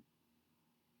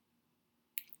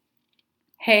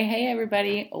Hey,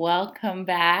 everybody. Welcome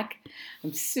back.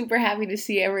 I'm super happy to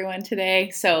see everyone today.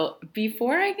 So,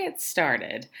 before I get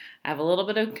started, I have a little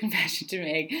bit of confession to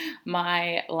make.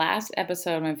 My last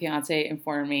episode, my fiance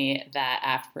informed me that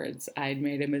afterwards I'd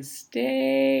made a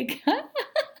mistake.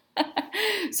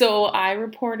 So I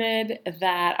reported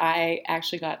that I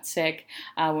actually got sick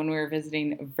when we were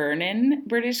visiting Vernon,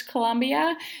 British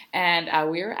Columbia, and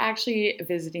we were actually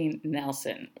visiting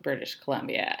Nelson, British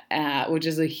Columbia, which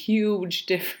is a huge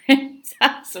difference.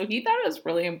 So he thought it was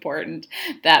really important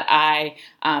that I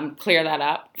clear that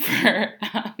up for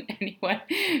anyone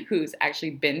who's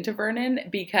actually been to Vernon,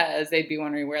 because they'd be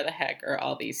wondering where the heck are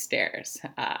all these stairs.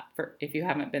 If you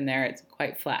haven't been there, it's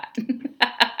quite flat.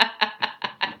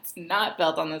 It's not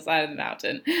built on the side of the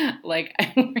mountain like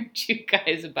I warned you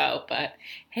guys about, but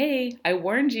hey, I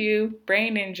warned you,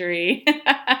 brain injury.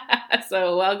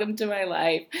 So welcome to my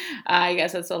life. I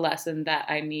guess that's a lesson that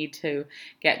I need to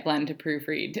get Glenn to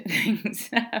proofread things,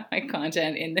 my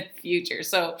content in the future.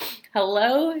 So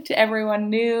hello to everyone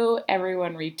new,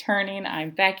 everyone returning.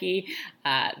 I'm Becky.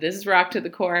 This is Rock to the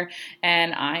Core,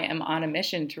 and I am on a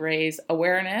mission to raise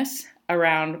awareness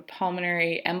around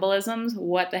pulmonary embolisms,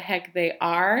 what the heck they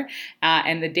are,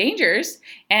 and the dangers,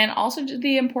 and also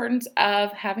the importance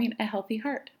of having a healthy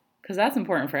heart, because that's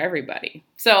important for everybody.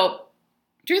 So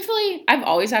truthfully, I've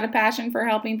always had a passion for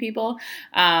helping people.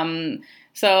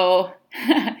 So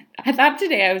I thought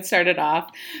today I would start it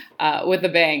off with a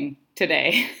bang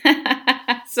today.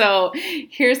 So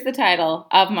here's the title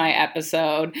of my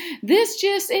episode. This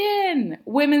just in: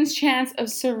 women's chance of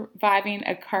surviving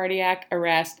a cardiac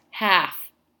arrest,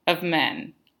 half of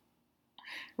men.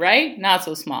 Right? Not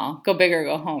so small. Go big or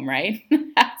go home, right?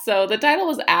 So the title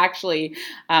was actually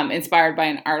inspired by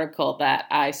an article that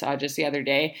I saw just the other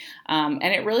day. And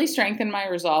it really strengthened my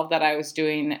resolve that I was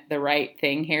doing the right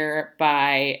thing here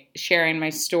by sharing my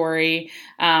story.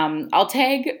 I'll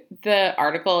tag the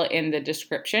article in the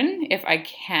description if I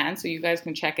can, so you guys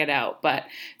can check it out. But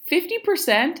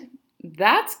 50%,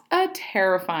 that's a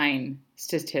terrifying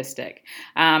statistic.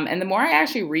 And the more I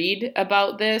actually read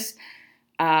about this,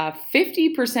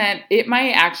 50%, it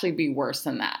might actually be worse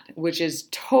than that, which is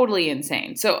totally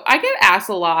insane. So I get asked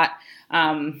a lot.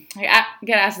 I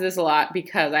get asked this a lot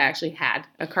because I actually had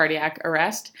a cardiac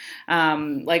arrest.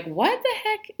 Like, what the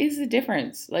heck is the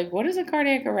difference? Like, what is a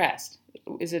cardiac arrest?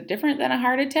 Is it different than a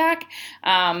heart attack?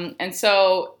 And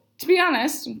so, to be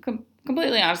honest,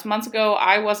 completely honest, months ago,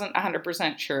 I wasn't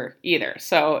 100% sure either.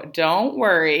 So don't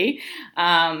worry.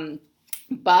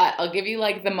 But I'll give you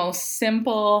like the most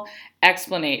simple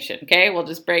explanation, okay? We'll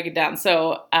just break it down.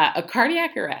 So a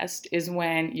cardiac arrest is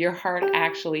when your heart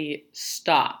actually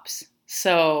stops.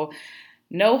 So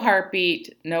no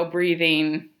heartbeat, no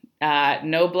breathing,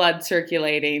 no blood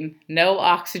circulating, no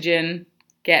oxygen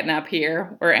getting up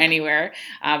here or anywhere.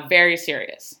 Very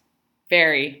serious.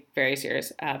 Very, very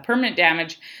serious. Permanent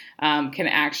damage can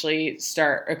actually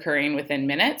start occurring within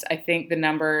minutes. I think the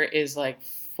number is like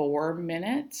 4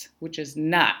 minutes, which is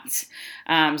nuts.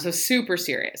 So super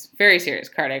serious, very serious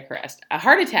cardiac arrest. A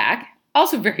heart attack,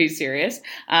 also very serious.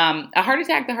 A heart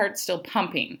attack, the heart's still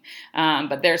pumping,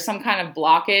 but there's some kind of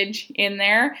blockage in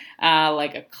there,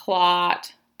 like a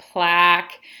clot,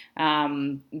 plaque,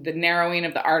 the narrowing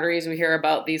of the arteries. We hear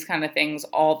about these kind of things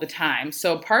all the time.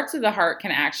 So parts of the heart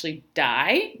can actually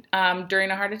die during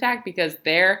a heart attack because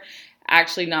they're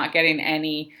actually not getting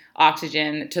any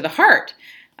oxygen to the heart.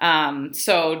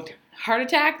 So heart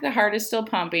attack, the heart is still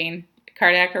pumping.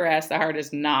 Cardiac arrest, the heart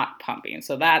is not pumping.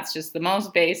 So that's just the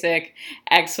most basic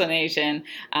explanation.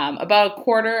 About a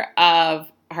quarter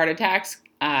of heart attacks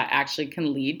actually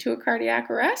can lead to a cardiac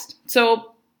arrest.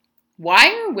 So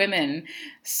why are women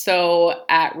so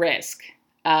at risk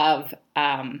of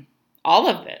all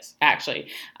of this, actually?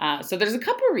 So there's a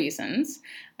couple of reasons.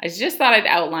 I just thought I'd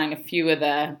outline a few of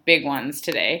the big ones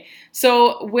today.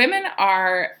 So women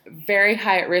are very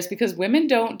high at risk because women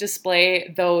don't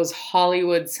display those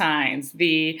Hollywood signs,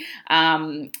 the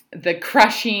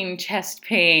crushing chest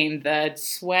pain, the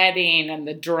sweating, and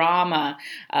the drama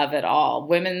of it all.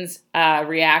 Women's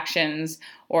reactions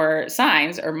or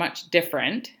signs are much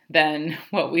different than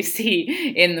what we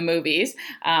see in the movies.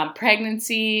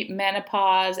 Pregnancy,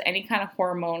 menopause, any kind of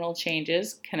hormonal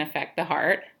changes can affect the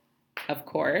heart. Of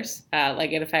course,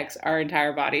 like it affects our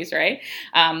entire bodies, right?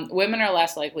 Women are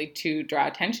less likely to draw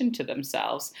attention to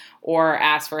themselves or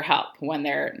ask for help when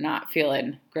they're not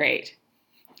feeling great.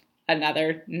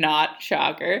 Another not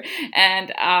shocker.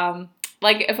 And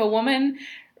like if a woman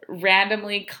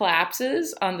randomly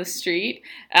collapses on the street,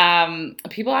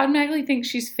 people automatically think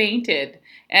she's fainted.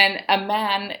 And a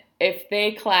man if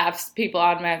they collapse, people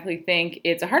automatically think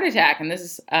it's a heart attack. And this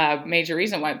is a major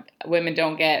reason why women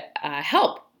don't get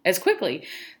help as quickly.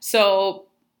 So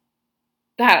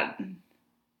that,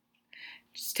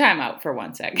 just time out for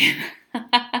 1 second.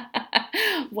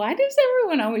 Why does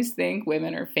everyone always think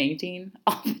women are fainting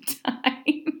all the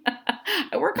time?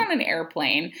 I work on an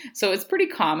airplane, so it's pretty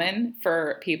common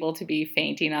for people to be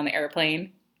fainting on the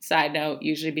airplane. Side note,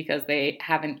 usually because they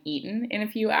haven't eaten in a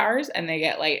few hours and they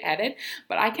get lightheaded.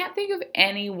 But I can't think of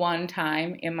any one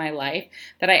time in my life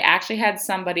that I actually had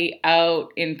somebody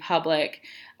out in public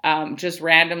just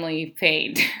randomly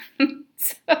faint.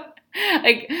 So,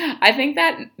 like, I think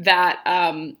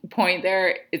that point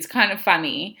there, it's kind of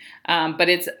funny, but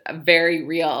it's a very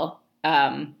real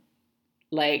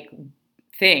like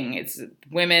thing. It's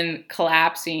women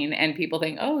collapsing and people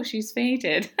think, oh, she's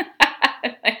fainted.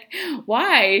 Like,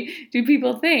 why do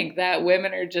people think that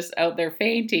women are just out there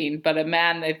fainting, but a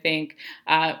man, they think,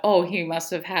 oh, he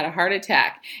must have had a heart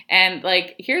attack? And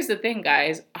like, here's the thing,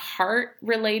 guys,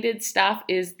 heart-related stuff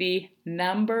is the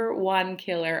number one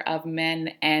killer of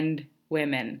men and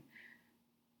women.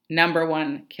 Number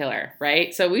one killer,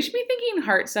 right? So we should be thinking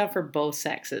heart stuff for both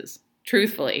sexes,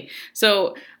 truthfully.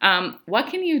 So what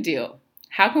can you do?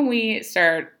 How can we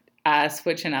start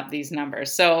switching up these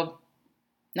numbers? So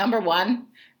number one,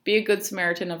 be a good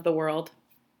Samaritan of the world.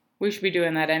 We should be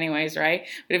doing that anyways, right?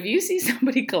 But if you see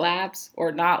somebody collapse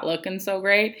or not looking so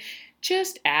great,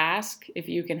 just ask if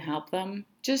you can help them.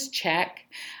 Just check.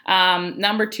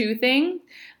 Number two thing,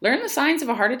 learn the signs of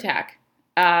a heart attack.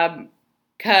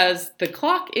 Because the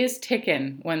clock is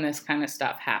ticking when this kind of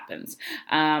stuff happens.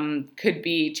 Could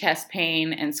be chest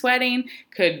pain and sweating,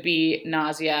 could be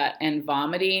nausea and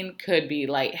vomiting, could be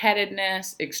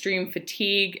lightheadedness, extreme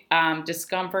fatigue,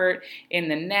 discomfort in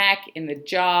the neck, in the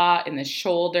jaw, in the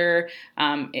shoulder,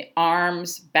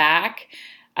 arms, back.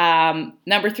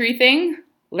 Number three thing,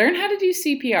 learn how to do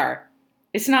CPR.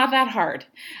 It's not that hard.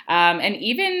 And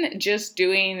even just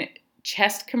doing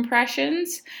chest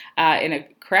compressions in a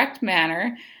correct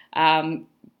manner.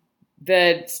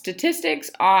 The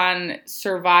statistics on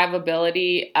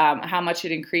survivability, how much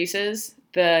it increases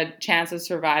the chance of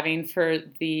surviving for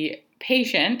the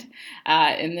patient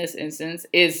in this instance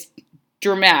is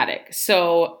dramatic.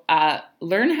 So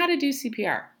learn how to do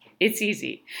CPR. It's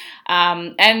easy.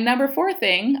 And number four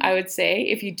thing, I would say,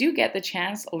 if you do get the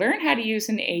chance, learn how to use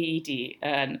an AED,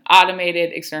 an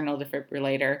automated external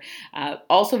defibrillator.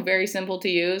 Also very simple to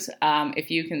use.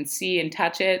 If you can see and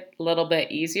touch it, a little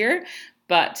bit easier.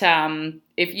 But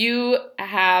if you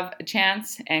have a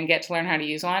chance and get to learn how to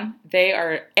use one, they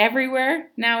are everywhere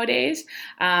nowadays,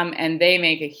 and they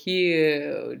make a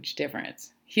huge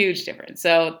difference. Huge difference.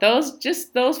 So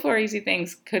those four easy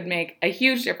things could make a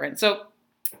huge difference. So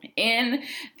in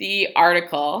the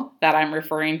article that I'm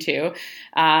referring to,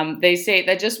 they say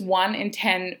that just 1 in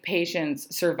 10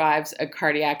 patients survives a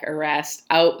cardiac arrest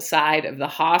outside of the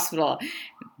hospital.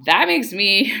 That makes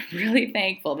me really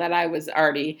thankful that I was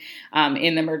already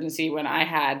in the emergency when I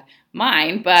had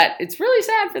mine, but it's really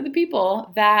sad for the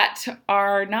people that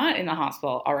are not in the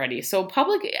hospital already. So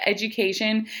public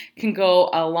education can go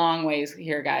a long ways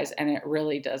here, guys, and it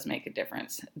really does make a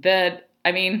difference. The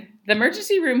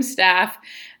emergency room staff,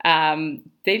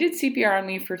 they did CPR on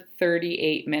me for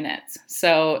 38 minutes.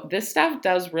 So this stuff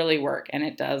does really work, and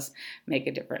it does make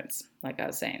a difference, like I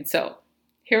was saying. So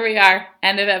here we are,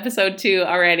 end of episode 2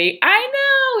 already. I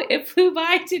know, it flew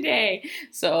by today.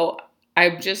 So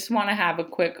I just want to have a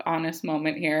quick, honest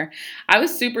moment here. I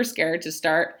was super scared to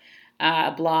start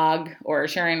a blog or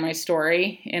sharing my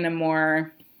story in a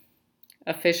more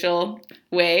official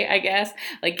way, I guess.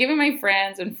 Like giving my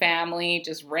friends and family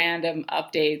just random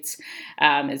updates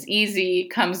is easy,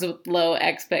 comes with low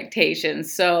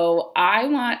expectations. So I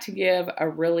want to give a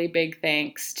really big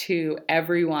thanks to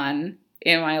everyone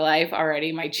in my life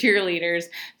already, my cheerleaders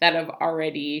that have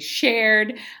already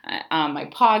shared my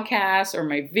podcast or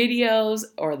my videos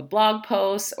or the blog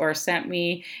posts or sent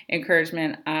me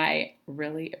encouragement. I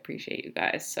really appreciate you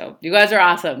guys. So you guys are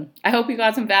awesome. I hope you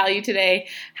got some value today.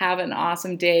 Have an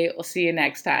awesome day. We'll see you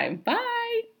next time. Bye.